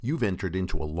You've entered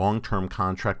into a long-term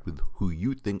contract with who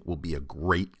you think will be a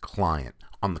great client.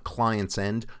 On the client's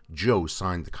end, Joe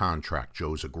signed the contract.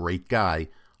 Joe's a great guy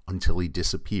until he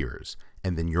disappears.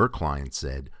 And then your client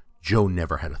said, Joe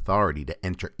never had authority to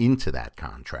enter into that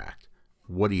contract.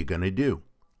 What are you going to do?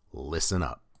 Listen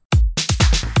up.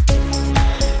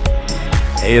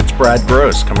 Hey, it's Brad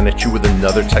Gross coming at you with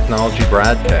another Technology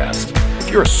Bradcast.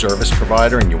 If you're a service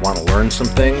provider and you want to learn some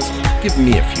things, give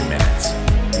me a few minutes.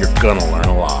 You're gonna learn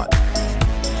a lot.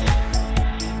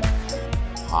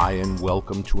 Hi, and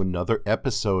welcome to another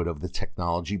episode of the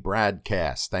Technology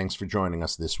Bradcast. Thanks for joining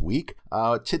us this week.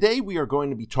 Today we are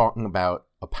going to be talking about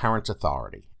apparent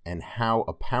authority and how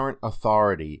apparent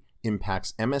authority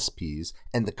impacts MSPs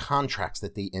and the contracts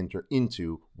that they enter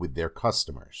into with their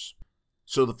customers.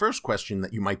 So the first question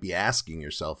that you might be asking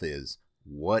yourself is,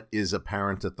 what is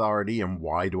apparent authority and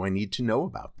why do I need to know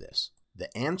about this?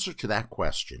 The answer to that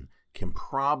question can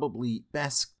probably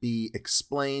best be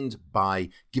explained by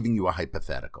giving you a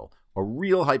hypothetical. A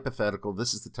real hypothetical.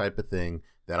 This is the type of thing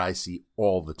that I see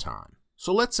all the time.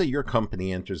 So let's say your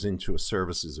company enters into a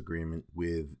services agreement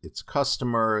with its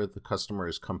customer. The customer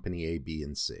is company A, B,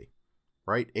 and C,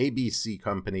 right? ABC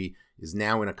company is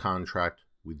now in a contract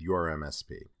with your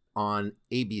MSP. On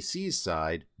ABC's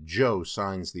side, Joe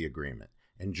signs the agreement.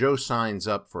 And Joe signs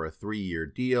up for a 3-year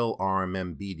deal,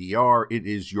 RMM BDR. It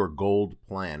is your gold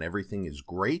plan. Everything is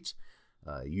great.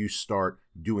 You start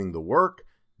doing the work.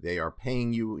 They are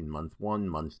paying you in month 1,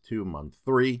 month 2, month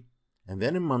 3. And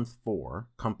then in month 4,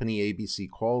 company ABC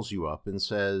calls you up and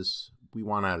says, we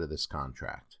want out of this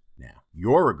contract. Now,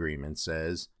 your agreement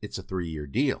says it's a 3-year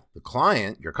deal. The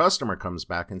client, your customer, comes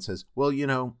back and says, well,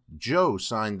 Joe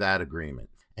signed that agreement.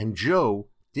 And Joe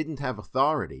didn't have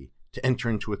authority to enter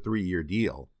into a 3-year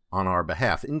deal on our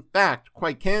behalf. In fact,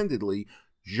 quite candidly,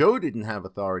 Joe didn't have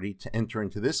authority to enter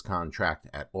into this contract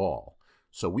at all.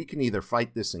 So we can either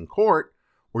fight this in court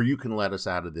or you can let us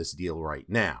out of this deal right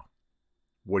now.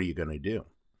 What are you going to do?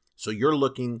 So you're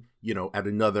looking, at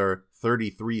another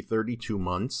 33, 32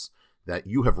 months that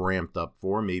you have ramped up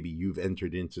for. Maybe you've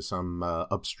entered into some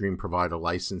upstream provider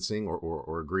licensing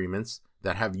or agreements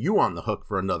that have you on the hook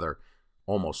for another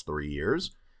almost 3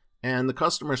 years. And the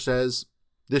customer says,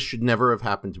 this should never have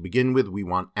happened to begin with. We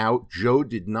want out. Joe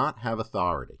did not have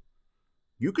authority.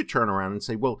 You could turn around and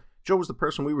say, well, Joe was the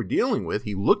person we were dealing with.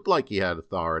 He looked like he had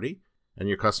authority. And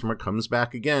your customer comes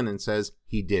back again and says,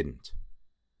 he didn't.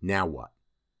 Now what?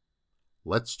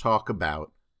 Let's talk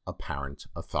about apparent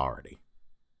authority.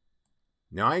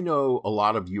 Now, I know a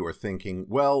lot of you are thinking,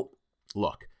 well,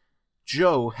 look,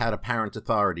 Joe had apparent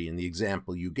authority in the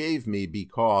example you gave me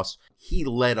because he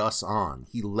led us on.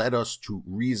 He led us to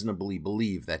reasonably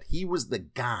believe that he was the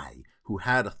guy who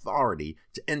had authority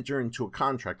to enter into a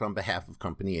contract on behalf of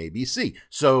company ABC.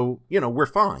 So, we're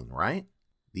fine, right?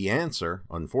 The answer,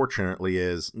 unfortunately,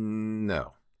 is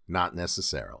no, not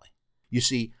necessarily. You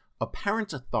see,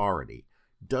 apparent authority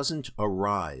doesn't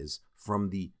arise from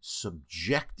the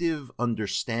subjective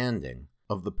understanding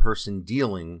of the person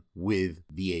dealing with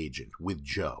the agent, with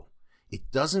Joe.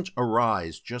 It doesn't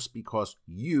arise just because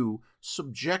you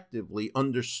subjectively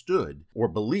understood or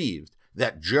believed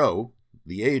that Joe,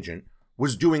 the agent,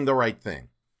 was doing the right thing,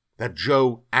 that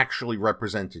Joe actually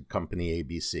represented company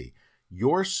ABC.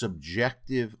 Your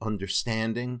subjective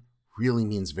understanding really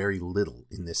means very little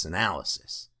in this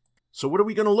analysis. So what are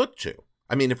we going to look to?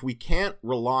 I mean, if we can't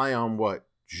rely on what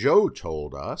Joe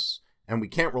told us, and we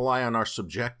can't rely on our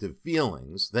subjective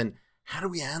feelings, then how do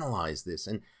we analyze this?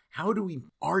 And how do we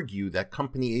argue that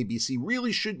company ABC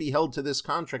really should be held to this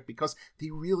contract because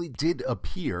they really did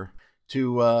appear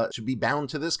to be bound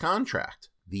to this contract?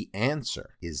 The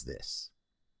answer is this.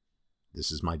 This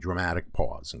is my dramatic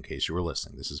pause in case you were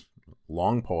listening. This is a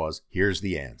long pause. Here's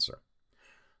the answer.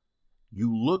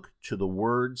 You look to the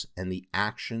words and the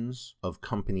actions of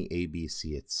company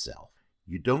ABC itself.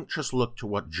 You don't just look to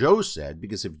what Joe said,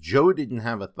 because if Joe didn't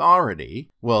have authority,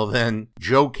 well, then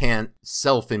Joe can't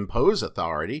self-impose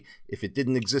authority. If it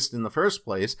didn't exist in the first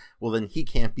place, well, then he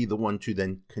can't be the one to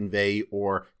then convey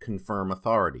or confirm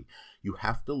authority. You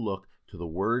have to look to the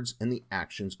words and the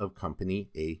actions of company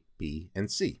A, B,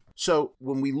 and C. So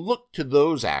when we look to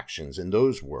those actions and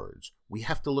those words, we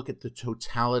have to look at the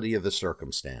totality of the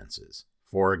circumstances.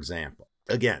 For example,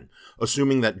 again,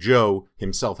 assuming that Joe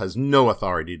himself has no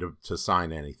authority to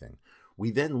sign anything,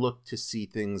 we then look to see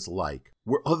things like,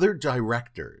 were other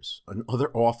directors and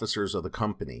other officers of the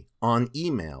company on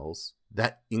emails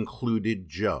that included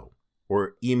Joe,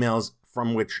 or emails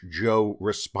from which Joe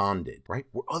responded, right?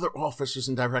 Were other officers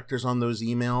and directors on those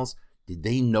emails? Did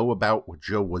they know about what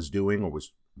Joe was doing or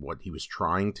what he was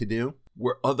trying to do?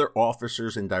 Were other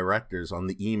officers and directors on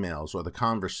the emails or the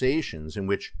conversations in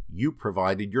which you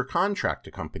provided your contract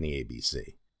to Company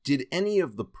ABC? Did any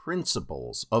of the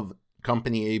principals of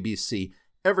Company ABC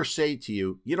ever say to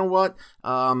you, you know what,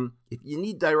 if you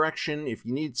need direction, if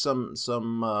you need some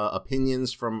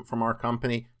opinions from our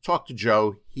company, talk to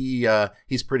Joe.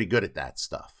 He's pretty good at that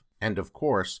stuff. And of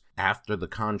course, after the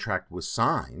contract was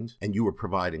signed and you were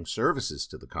providing services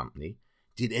to the company,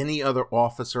 did any other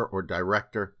officer or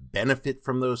director benefit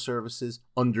from those services,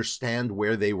 understand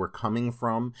where they were coming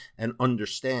from, and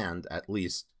understand, at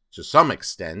least to some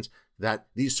extent, that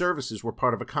these services were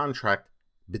part of a contract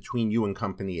between you and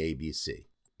Company ABC?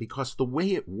 Because the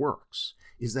way it works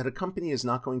is that a company is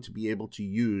not going to be able to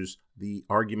use the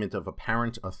argument of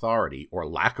apparent authority or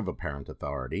lack of apparent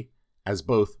authority as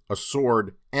both a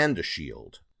sword and a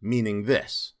shield. Meaning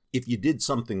this: if you did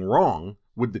something wrong,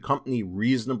 would the company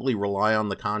reasonably rely on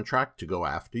the contract to go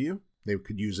after you? They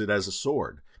could use it as a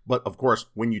sword. But of course,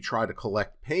 when you try to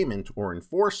collect payment or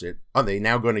enforce it, are they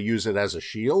now going to use it as a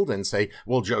shield and say,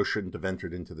 well, Joe shouldn't have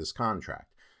entered into this contract?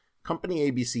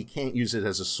 Company ABC can't use it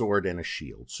as a sword and a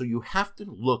shield. So you have to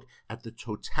look at the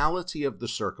totality of the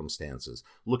circumstances.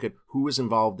 Look at who was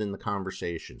involved in the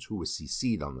conversations, who was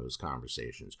CC'd on those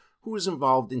conversations, who was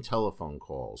involved in telephone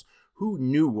calls, who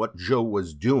knew what Joe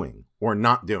was doing or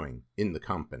not doing in the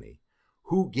company,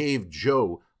 who gave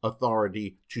Joe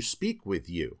authority to speak with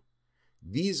you.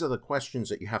 These are the questions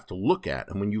that you have to look at.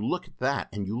 And when you look at that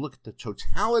and you look at the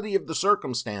totality of the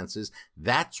circumstances,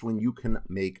 that's when you can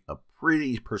make a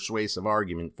pretty persuasive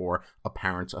argument for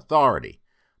apparent authority.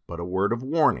 But a word of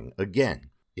warning,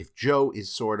 again, if Joe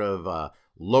is sort of a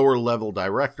lower level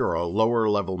director or a lower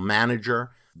level manager,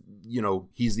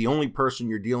 he's the only person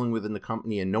you're dealing with in the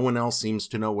company and no one else seems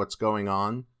to know what's going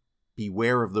on,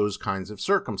 beware of those kinds of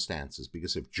circumstances.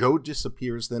 Because if Joe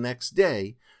disappears the next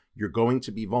day, you're going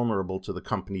to be vulnerable to the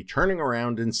company turning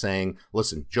around and saying,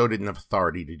 listen, Joe didn't have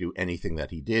authority to do anything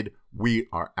that he did. We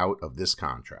are out of this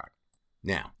contract.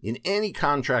 Now, in any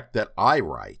contract that I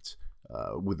write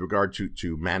with regard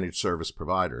to managed service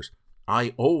providers,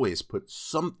 I always put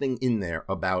something in there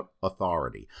about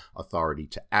authority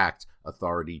to act,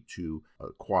 authority to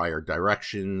acquire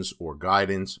directions or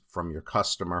guidance from your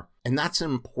customer. And that's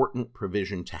an important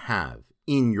provision to have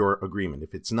in your agreement.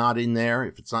 If it's not in there,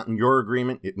 if it's not in your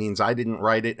agreement, it means I didn't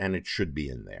write it and it should be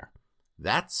in there.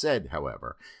 That said,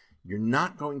 however, you're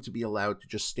not going to be allowed to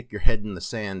just stick your head in the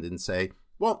sand and say,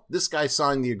 well, this guy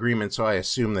signed the agreement, so I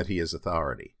assume that he has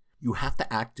authority. You have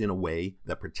to act in a way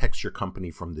that protects your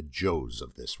company from the Joes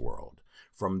of this world,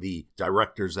 from the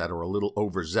directors that are a little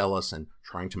overzealous and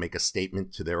trying to make a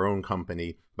statement to their own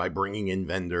company by bringing in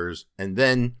vendors and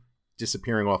then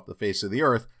disappearing off the face of the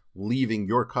earth, leaving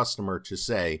your customer to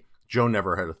say, Joe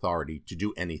never had authority to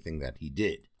do anything that he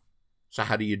did. So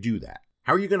how do you do that?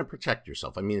 How are you going to protect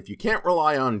yourself? I mean, if you can't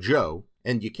rely on Joe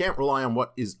and you can't rely on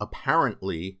what is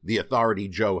apparently the authority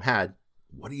Joe had,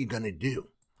 what are you going to do?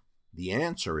 The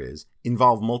answer is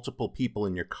involve multiple people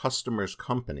in your customer's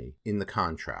company in the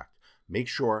contract. Make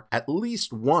sure at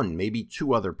least one, maybe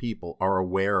two other people are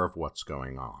aware of what's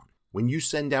going on. When you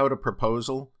send out a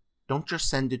proposal, don't just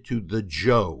send it to the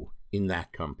Joe in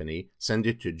that company. Send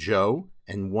it to Joe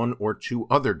and one or two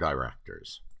other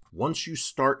directors. Once you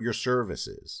start your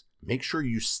services, make sure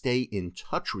you stay in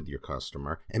touch with your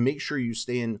customer and make sure you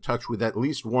stay in touch with at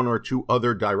least one or two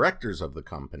other directors of the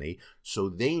company so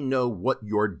they know what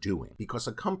you're doing. Because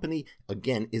a company,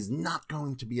 again, is not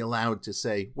going to be allowed to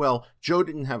say, well, Joe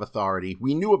didn't have authority.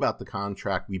 We knew about the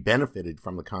contract. We benefited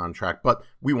from the contract, but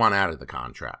we want out of the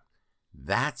contract.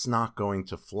 That's not going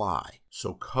to fly.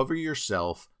 So cover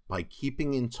yourself by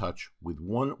keeping in touch with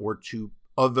one or two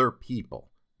other people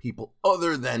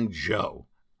other than Joe.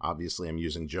 Obviously, I'm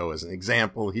using Joe as an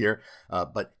example here,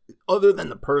 but other than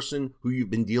the person who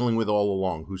you've been dealing with all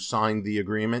along, who signed the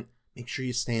agreement, make sure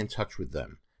you stay in touch with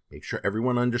them. Make sure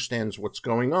everyone understands what's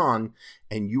going on,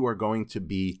 and you are going to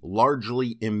be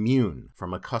largely immune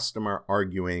from a customer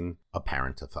arguing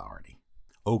apparent authority.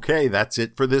 Okay, that's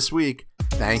it for this week.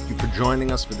 Thank you for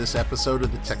joining us for this episode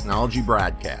of the Technology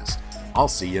Bradcast. I'll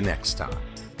see you next time.